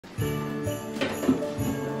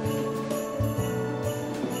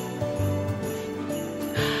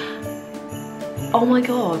Oh my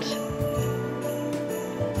god.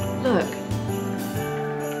 Look.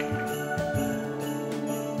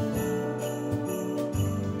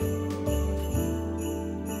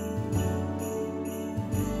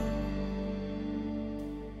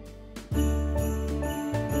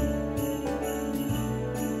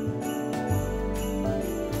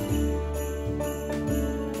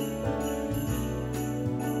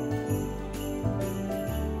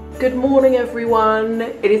 Good morning everyone,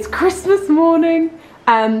 it is Christmas morning.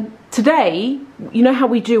 Today, you know how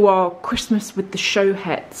we do our Christmas with the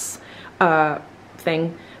Shohets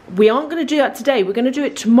thing? We aren't going to do that today, we're going to do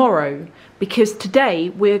it tomorrow, because today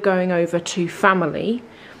we're going over to family,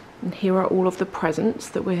 and here are all of the presents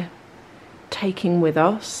that we're taking with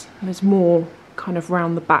us. There's more kind of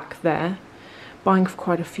round the back there, buying for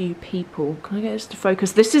quite a few people. Can I get this to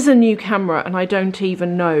focus? This is a new camera and I don't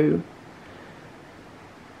even know.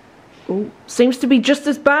 Ooh, seems to be just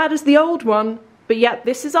as bad as the old one. But yeah,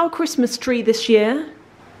 this is our Christmas tree this year.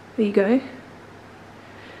 There you go.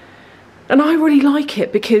 And I really like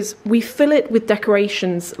it because we fill it with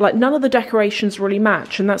decorations. Like, none of the decorations really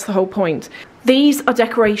match, and that's the whole point. These are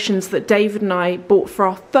decorations that David and I bought for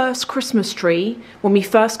our first Christmas tree when we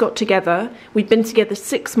first got together. We'd been together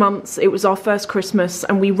 6 months, it was our first Christmas,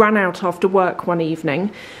 and we ran out after work one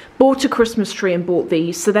evening, bought a Christmas tree and bought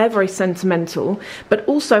these, so they're very sentimental. But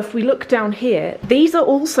also, if we look down here, these are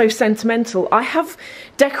also sentimental. I have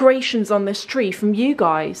decorations on this tree from you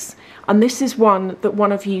guys, and this is one that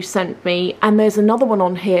one of you sent me, and there's another one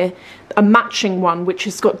on here, a matching one, which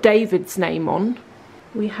has got David's name on.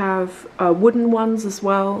 We have wooden ones as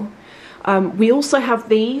well. We also have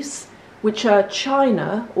these, which are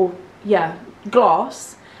china, or yeah,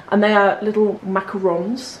 glass, and they are little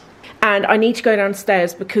macarons. And I need to go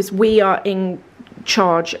downstairs because we are in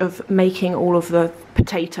charge of making all of the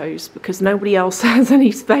potatoes because nobody else has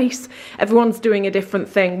any space. Everyone's doing a different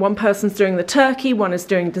thing. One person's doing the turkey, one is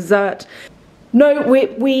doing dessert. No,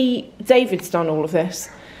 David's done all of this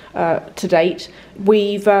to date.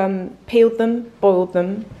 We've peeled them, boiled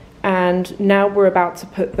them, and now we're about to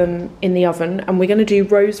put them in the oven, and we're going to do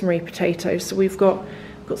rosemary potatoes. So we've got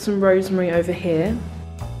some rosemary over here.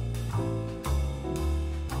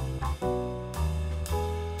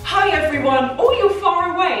 Hi everyone! Oh, you're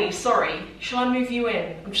far away, sorry. Shall I move you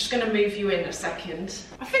in? I'm just going to move you in a second.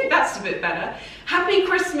 I think that's a bit better. Happy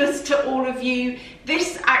Christmas to all of you.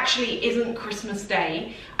 This actually isn't Christmas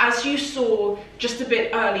Day. As you saw just a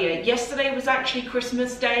bit earlier, yesterday was actually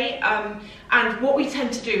Christmas Day, and what we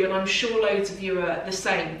tend to do, and I'm sure loads of you are the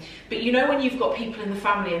same, but you know when you've got people in the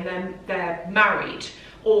family and then they're married,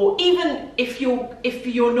 or even if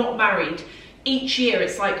you're not married, each year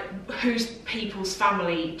it's like, whose people's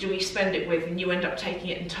family do we spend it with, and you end up taking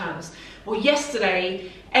it in turns. Well,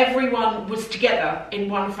 yesterday everyone was together in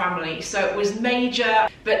one family, so it was major.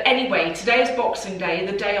 But anyway, today is Boxing Day,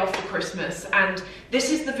 the day after Christmas, and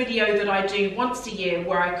this is the video that I do once a year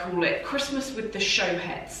where I call it Christmas with the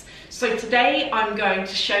Shohets. So today I'm going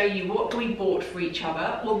to show you what we bought for each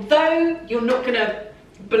other, although you're not going to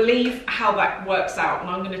believe how that works out,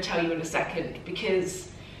 and I'm going to tell you in a second, because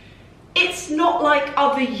it's not like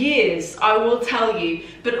other years, I will tell you.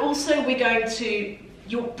 But also we're going to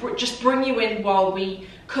just bring you in while we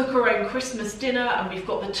cook our own Christmas dinner, and we've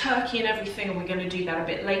got the turkey and everything, and we're going to do that a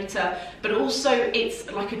bit later. But also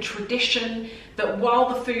it's like a tradition that while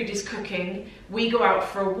the food is cooking, we go out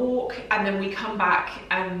for a walk, and then we come back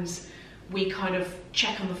and we kind of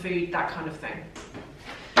check on the food, that kind of thing.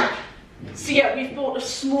 So yeah, we've bought a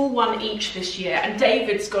small one each this year, and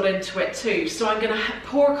David's got into it too. So I'm going to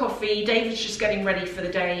pour a coffee. David's just getting ready for the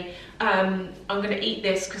day. I'm going to eat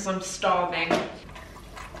this because I'm starving.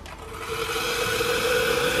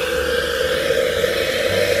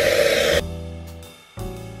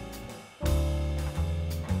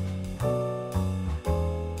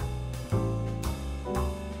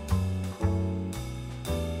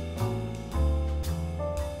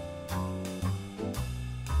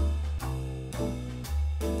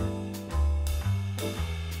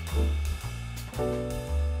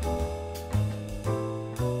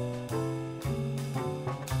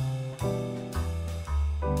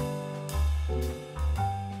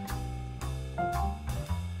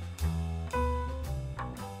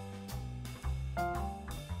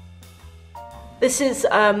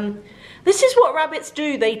 This is what rabbits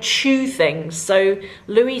do, they chew things. So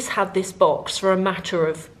Louis had this box for a matter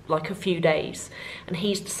of like a few days, and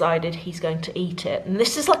he's decided he's going to eat it. And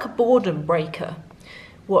this is like a boredom breaker,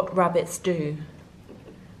 what rabbits do.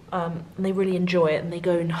 And they really enjoy it, and they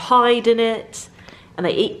go and hide in it, and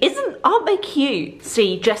they eat. Aren't they cute?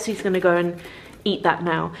 See, Jessie's gonna go and eat that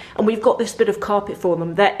now. And we've got this bit of carpet for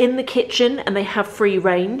them. They're in the kitchen and they have free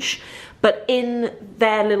range, but in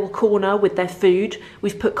their little corner with their food,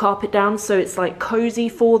 we've put carpet down so it's like cozy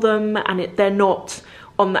for them, and they're not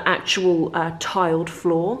on the actual tiled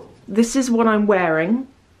floor. This is what I'm wearing.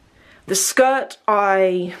 The skirt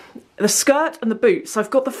and the boots. I've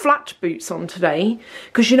got the flat boots on today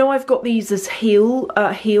because, you know, I've got these as heel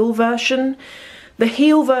version. The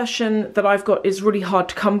heel version that I've got is really hard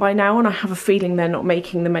to come by now, and I have a feeling they're not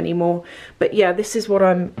making them anymore. But yeah, this is what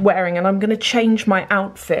I'm wearing, and I'm going to change my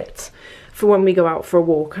outfit for when we go out for a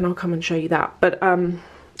walk, and I'll come and show you that. But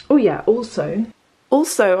oh yeah, also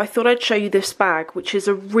I thought I'd show you this bag, which is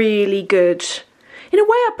a really good, in a way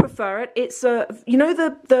I prefer it. It's a, you know,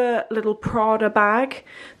 the little Prada bag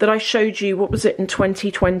that I showed you, what was it, in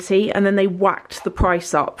 2020, and then they whacked the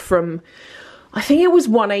price up from, I think it was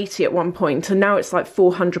 180 at one point, and now it's like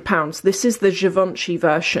 £400. This is the Givenchy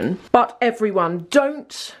version. But everyone,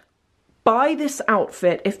 don't buy this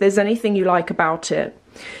outfit if there's anything you like about it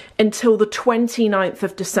until the 29th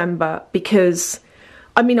of December, because,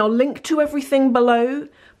 I mean, I'll link to everything below,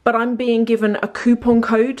 but I'm being given a coupon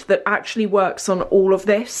code that actually works on all of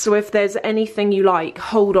this. So if there's anything you like,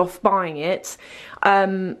 hold off buying it.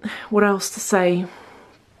 What else to say?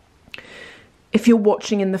 If you're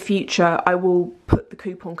watching in the future, I will put the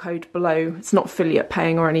coupon code below. It's not affiliate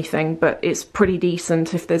paying or anything, but it's pretty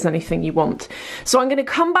decent if there's anything you want. So I'm going to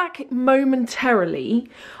come back momentarily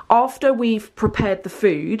after we've prepared the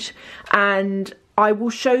food, and I will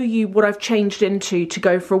show you what I've changed into to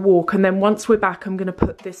go for a walk. And then once we're back, I'm going to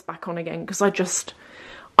put this back on again because I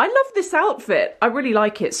love this outfit. I really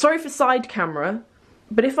like it. Sorry for side camera,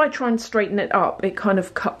 but if I try and straighten it up, it kind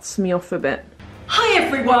of cuts me off a bit. Hi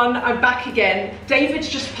everyone, I'm back again. David's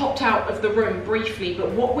just popped out of the room briefly,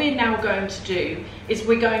 but what we're now going to do is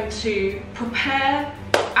we're going to prepare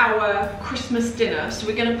our Christmas dinner. So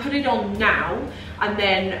we're going to put it on now and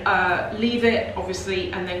then leave it,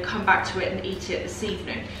 obviously, and then come back to it and eat it this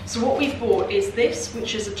evening. So what we've bought is this,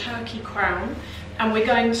 which is a turkey crown, and we're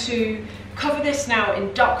going to cover this now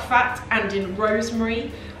in duck fat and in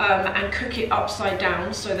rosemary and cook it upside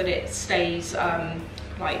down so that it stays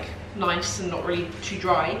like nice and not really too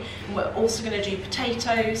dry. And we're also going to do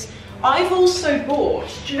potatoes. I've also bought,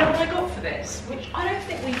 do you know what I got for this? Which I don't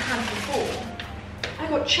think we've had before. I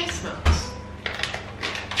got chestnuts.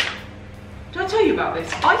 Did I tell you about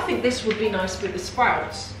this? I think this would be nice with the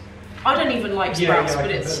sprouts. I don't even like sprouts, but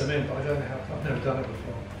it's... put them in, but I don't know how, I've never done it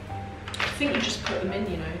before. I think you just put them in,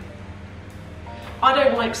 you know. I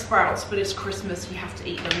don't like sprouts, but it's Christmas, you have to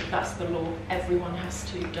eat them. That's the law. Everyone has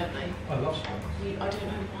to, don't they? I love sprouts. I don't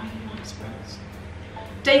know why you like sprouts.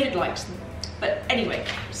 David likes them. But anyway,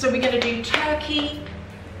 so we're going to do turkey,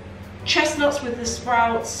 chestnuts with the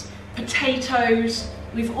sprouts, potatoes.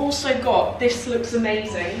 We've also got, this looks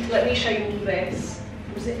amazing. Let me show you all this.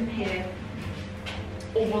 Was it in here?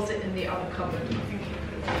 Or was it in the other cupboard? I think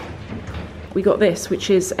it could. We got this,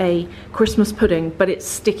 which is a Christmas pudding, but it's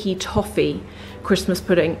sticky toffee Christmas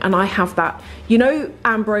pudding, and I have that. You know,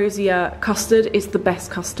 ambrosia custard is the best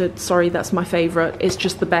custard. Sorry, that's my favourite. It's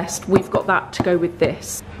just the best. We've got that to go with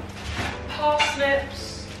this.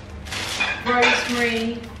 Parsnips,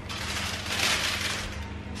 rosemary.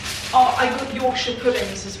 Oh, I got Yorkshire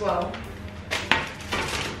puddings as well.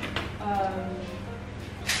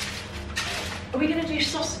 Are we going to do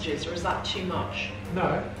sausages, or is that too much?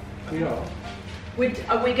 No, we are.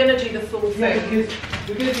 Are we going to do the full thing? Yeah, because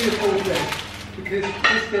we're going to do the full thing. Because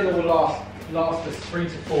this dinner will last us 3 to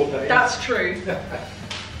 4 days. That's true.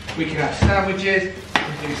 We can have sandwiches, we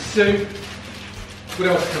can do soup. What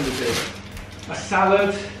else can we do? A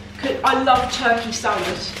salad. I love turkey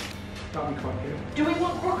salad. That'd be quite good. Do we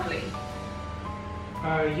want broccoli?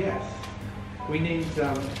 Yes. We need...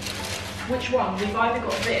 Which one? We've either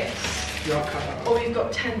got this, yeah, I'll cut that or we've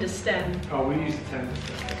got tender stem. Oh, we'll use the tender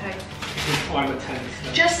stem. Okay. Because I'm a tender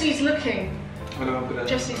stem. Jesse's looking. I know, I'm gonna...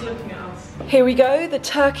 Jesse's looking at us. Here we go. The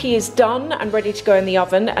turkey is done and ready to go in the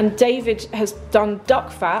oven, and David has done duck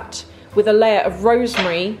fat with a layer of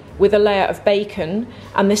rosemary with a layer of bacon,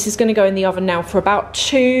 and this is going to go in the oven now for about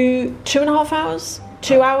 2.5 hours?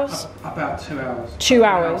 2 hours? About 2 hours. 2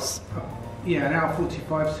 hours. Yeah, an hour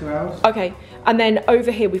 45, 2 hours. Okay, and then over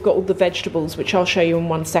here we've got all the vegetables, which I'll show you in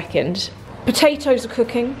 1 second. Potatoes are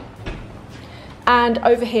cooking. And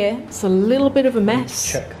over here, it's a little bit of a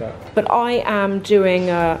mess. Check that. But I am doing,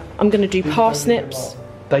 I'm going to do parsnips.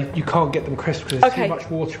 You can't get them crisp because there's too much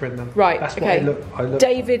water in them. Right, that's okay. What I look.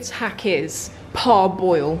 David's hack is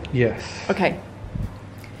parboil. Yes. Okay.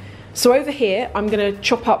 So over here, I'm going to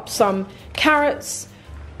chop up some carrots,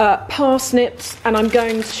 parsnips, and I'm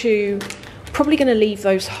going to probably going to leave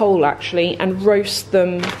those whole actually and roast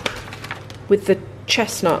them with the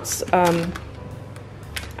chestnuts. And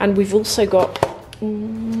we've also got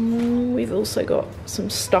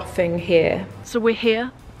some stuffing here. So we're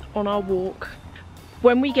here on our walk.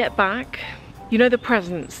 When we get back, you know the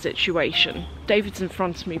presents situation. David's in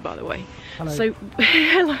front of me, by the way. Hello. So,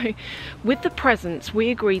 hello. With the presents,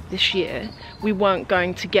 we agreed this year we weren't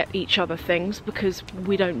going to get each other things because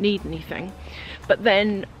we don't need anything. But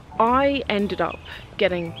then I ended up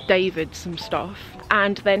getting David some stuff,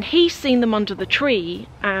 and then he's seen them under the tree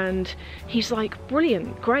and he's like,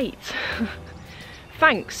 brilliant, great.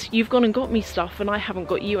 Thanks, you've gone and got me stuff and I haven't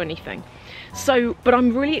got you anything. So, but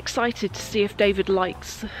I'm really excited to see if David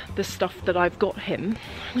likes the stuff that I've got him.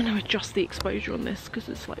 I'm going to adjust the exposure on this because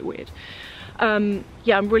it's like weird.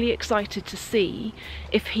 Yeah, I'm really excited to see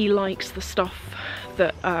if he likes the stuff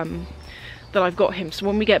that that I've got him. So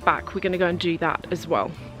when we get back, we're going to go and do that as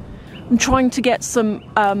well. I'm trying to get some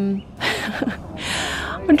I'm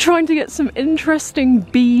trying to get some interesting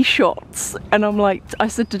bee shots, and I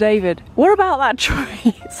said to David, what about that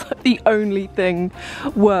tree? It's like the only thing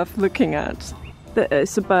worth looking at.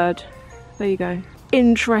 It's a bird. There you go.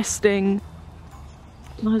 Interesting.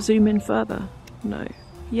 Can I zoom in further? No.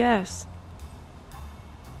 Yes.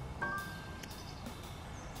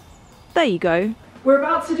 There you go. We're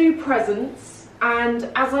about to do presents,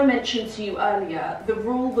 and as I mentioned to you earlier, the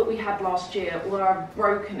rule that we had last year, where I've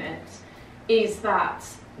broken it, is that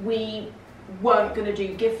we weren't going to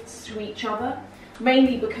do gifts to each other,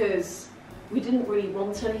 mainly because we didn't really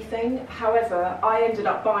want anything. However, I ended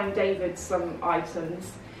up buying David some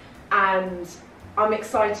items, and I'm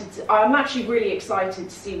actually really excited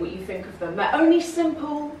to see what you think of them. They're only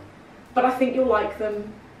simple, but I think you'll like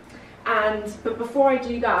them. But before I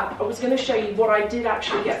do that, I was going to show you what I did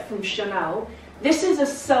actually get from Chanel. This is a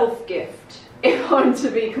self-gift, if I'm to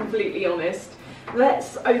be completely honest.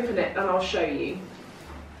 Let's open it and I'll show you.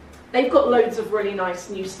 They've got loads of really nice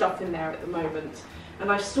new stuff in there at the moment.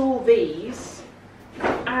 And I saw these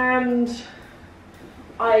and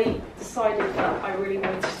I decided that I really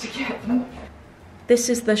wanted to get them. This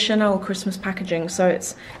is the Chanel Christmas packaging. So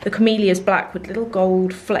it's the camellia's black with little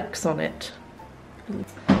gold flecks on it.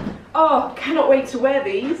 Oh, cannot wait to wear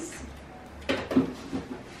these.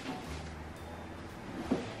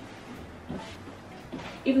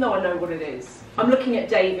 Even though I know what it is. I'm looking at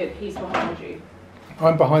David, he's behind you.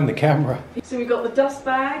 I'm behind the camera. So we've got the dust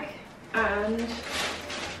bag and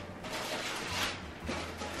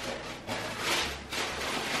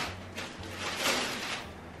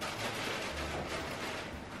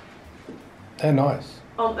they're nice.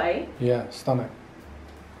 Aren't they? Yeah, stunning.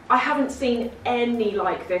 I haven't seen any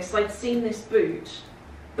like this. I'd seen this boot,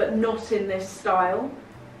 but not in this style.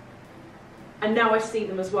 And now I see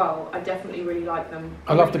them as well. I definitely really like them.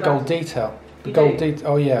 I love the gold detail. The gold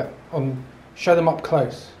detail. Oh yeah. Show them up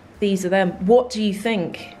close. These are them. What do you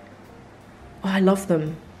think? Oh, I love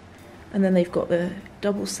them. And then they've got the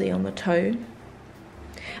double C on the toe.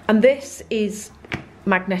 And this is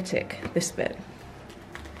magnetic, this bit.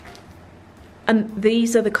 And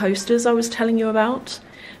these are the coasters I was telling you about.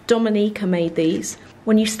 Dominika made these.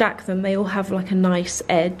 When you stack them, they all have like a nice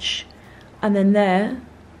edge. And then they're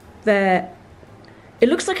it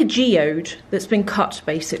looks like a geode that's been cut,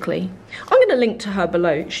 basically. I'm going to link to her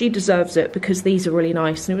below. She deserves it because these are really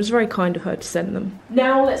nice, and it was very kind of her to send them.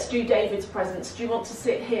 Now let's do David's presents. Do you want to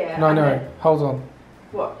sit here? No, hold on.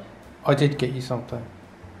 What? I did get you something.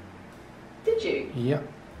 Did you? Yep.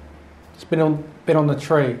 It's been on the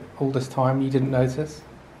tree all this time. You didn't notice.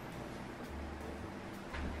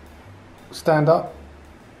 Stand up.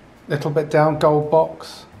 Little bit down. Gold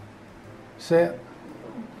box. See it?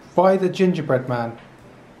 By the gingerbread man.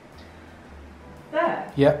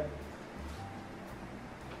 There? Yep.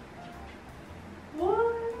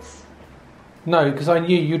 What? No, because I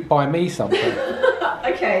knew you'd buy me something.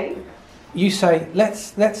 Okay. You say,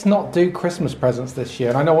 let's not do Christmas presents this year,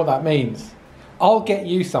 and I know what that means. I'll get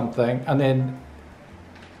you something, and then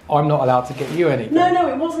I'm not allowed to get you anything. No,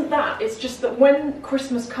 it wasn't that. It's just that when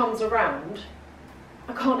Christmas comes around,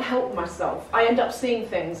 I can't help myself. I end up seeing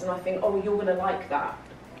things, and I think, oh, you're going to like that.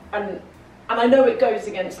 And I know it goes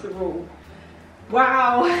against the rule.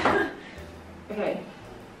 Wow. Okay.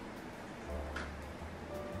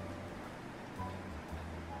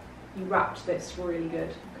 You wrapped this really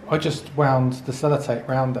good. I just wound the sellotape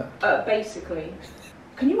round it. Basically.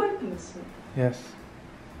 Can you open this? Yes.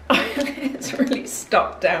 It's really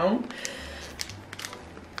stuck down.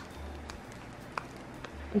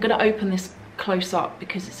 I'm going to open this close up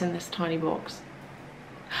because it's in this tiny box.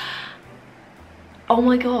 Oh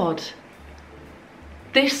my god.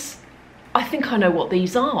 This, I think I know what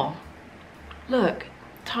these are. Look,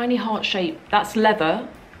 tiny heart shape. That's leather.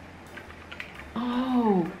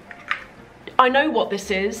 Oh. I know what this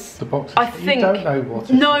is. The box. I think. You don't know what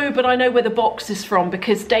it is. No, but I know where the box is from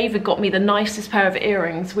because David got me the nicest pair of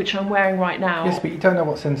earrings, which I'm wearing right now. Yes, but you don't know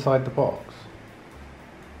what's inside the box.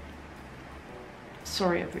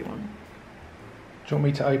 Sorry, everyone. Do you want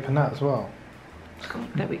me to open that as well? God,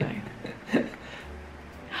 there we go.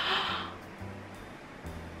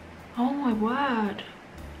 Oh my word.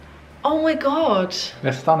 Oh my God.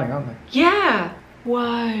 They're stunning, aren't they? Yeah.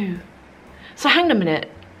 Whoa. So hang on a minute.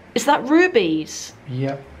 Is that rubies?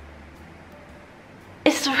 Yep.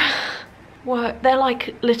 It's what? They're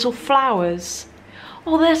like little flowers.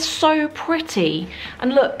 Oh, they're so pretty.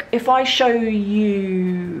 And look, if I show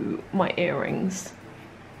you my earrings,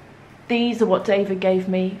 these are what David gave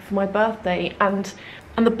me for my birthday, and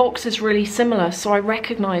the box is really similar, so I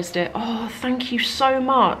recognised it. Oh, thank you so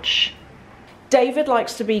much. David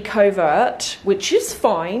likes to be covert, which is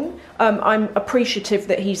fine. I'm appreciative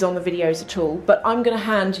that he's on the videos at all, but I'm going to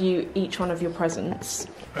hand you each one of your presents.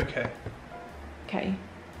 Okay. Okay.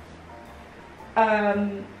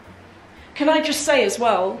 Can I just say as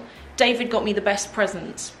well, David got me the best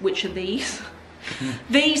presents, which are these.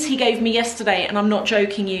 These he gave me yesterday, and I'm not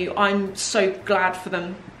joking you, I'm so glad for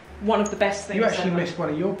them. One of the best things You actually ever. missed one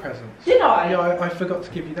of your presents. Did I? Yeah, I forgot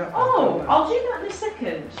to give you that one. Oh, I'll do that in a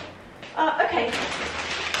second. Okay,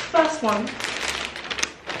 first one.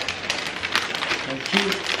 Thank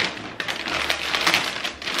you.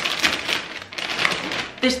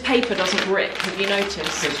 This paper doesn't rip, have you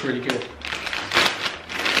noticed? It's really good.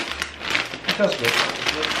 It does look.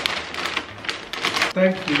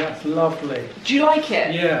 Thank you, that's lovely. Do you like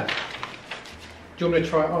it? Yeah. Do you want me to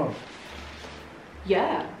try it on?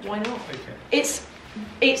 Yeah, why not? Okay.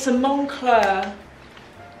 It's a Moncler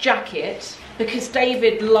jacket because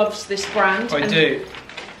David loves this brand. I do.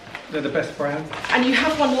 They're the best brand. And you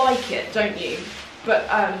have one like it, don't you? But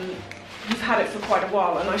you've had it for quite a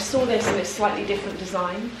while, and I saw this in a slightly different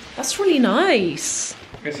design. That's really nice.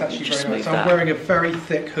 It's actually Just very nice. move I'm that. wearing a very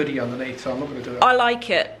thick hoodie underneath, so I'm not going to do it. I like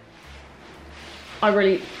it. I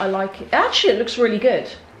like it. Actually, it looks really good.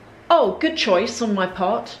 Oh, good choice on my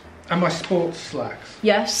part. And my sports slacks.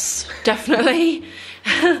 Yes, definitely.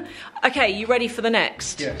 Okay, you ready for the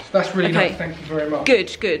next? Yes, that's really Okay. nice. Thank you very much.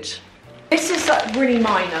 Good, good. This is really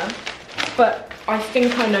minor, but I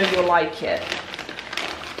think I know you'll like it.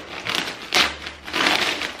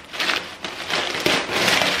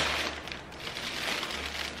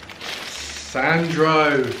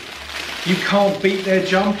 Sandro, you can't beat their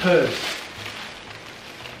jumpers.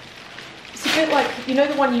 It's a bit like, you know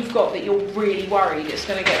the one you've got that you're really worried it's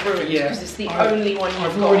going to get ruined Yeah, because it's the only one you've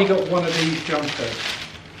got. I've already got one of these jumpers,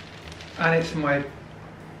 and it's my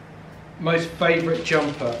most favourite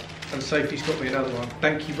jumper. And Sophie's got me another one.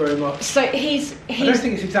 Thank you very much. So he's I don't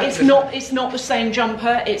think it's exactly it's the not same. it's not the same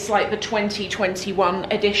jumper. It's like the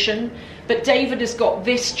 2021 edition. But David has got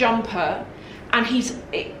this jumper, and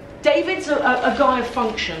David's a guy of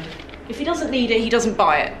function. If he doesn't need it, he doesn't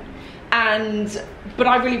buy it. But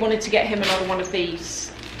I really wanted to get him another one of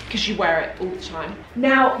these because you wear it all the time.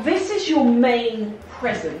 Now this is your main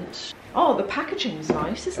present. Oh, the packaging's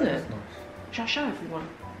nice, isn't it? That's nice. Shall I show everyone?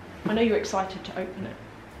 I know you're excited to open it.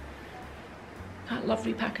 That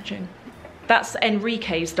lovely packaging. That's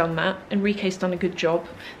Enrique's done that. Enrique's done a good job.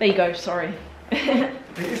 There you go, sorry. It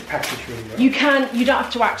is packaged really well. You don't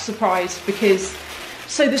have to act surprised because,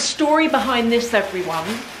 so the story behind this, everyone,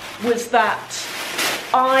 was that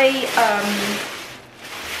I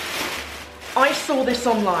saw this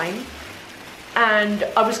online and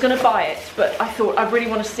I was going to buy it, but I thought I really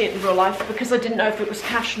want to see it in real life because I didn't know if it was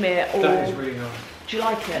cashmere or... That is really nice. Do you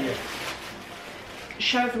like it? Yeah.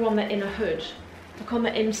 Show everyone the inner hood. Look on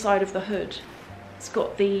the inside of the hood. It's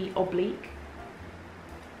got the oblique.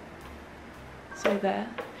 So there.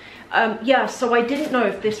 Yeah, so I didn't know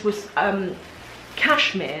if this was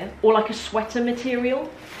cashmere or like a sweater material.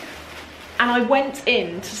 And I went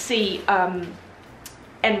in to see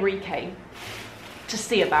Enrique to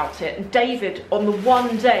see about it. And David, on the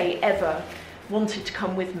one day ever, wanted to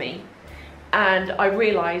come with me. And I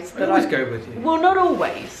realised that I always go with you. Well, not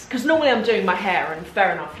always, because normally I'm doing my hair, and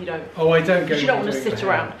fair enough, you don't. Oh, I don't go. You don't want to sit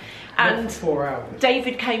around. And not for 4 hours.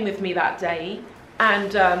 David came with me that day,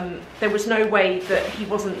 and there was no way that he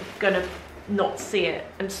wasn't going to not see it.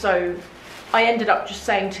 And so I ended up just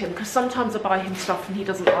saying to him, because sometimes I buy him stuff and he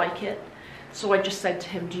doesn't like it. So I just said to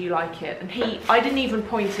him, "Do you like it?" And I didn't even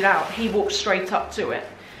point it out. He walked straight up to it.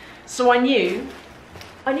 So I knew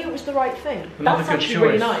it was the right thing. Another That's good actually choice.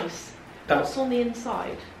 really nice. That's What's on the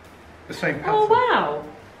inside? the same pattern. Oh wow!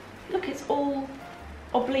 Look, it's all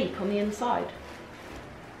oblique on the inside.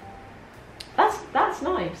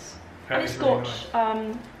 That's nice. That And is it's really got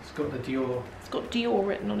nice. It's got the Dior. It's got Dior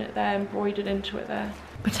written on it there, embroidered into it there.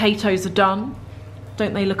 Potatoes are done.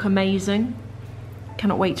 Don't they look amazing?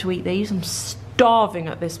 Cannot wait to eat these. I'm starving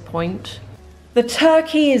at this point. The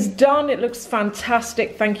turkey is done. It looks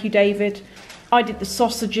fantastic. Thank you, David. I did the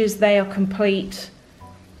sausages. They are complete.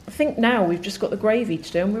 I think now we've just got the gravy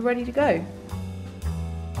to do and we're ready to go.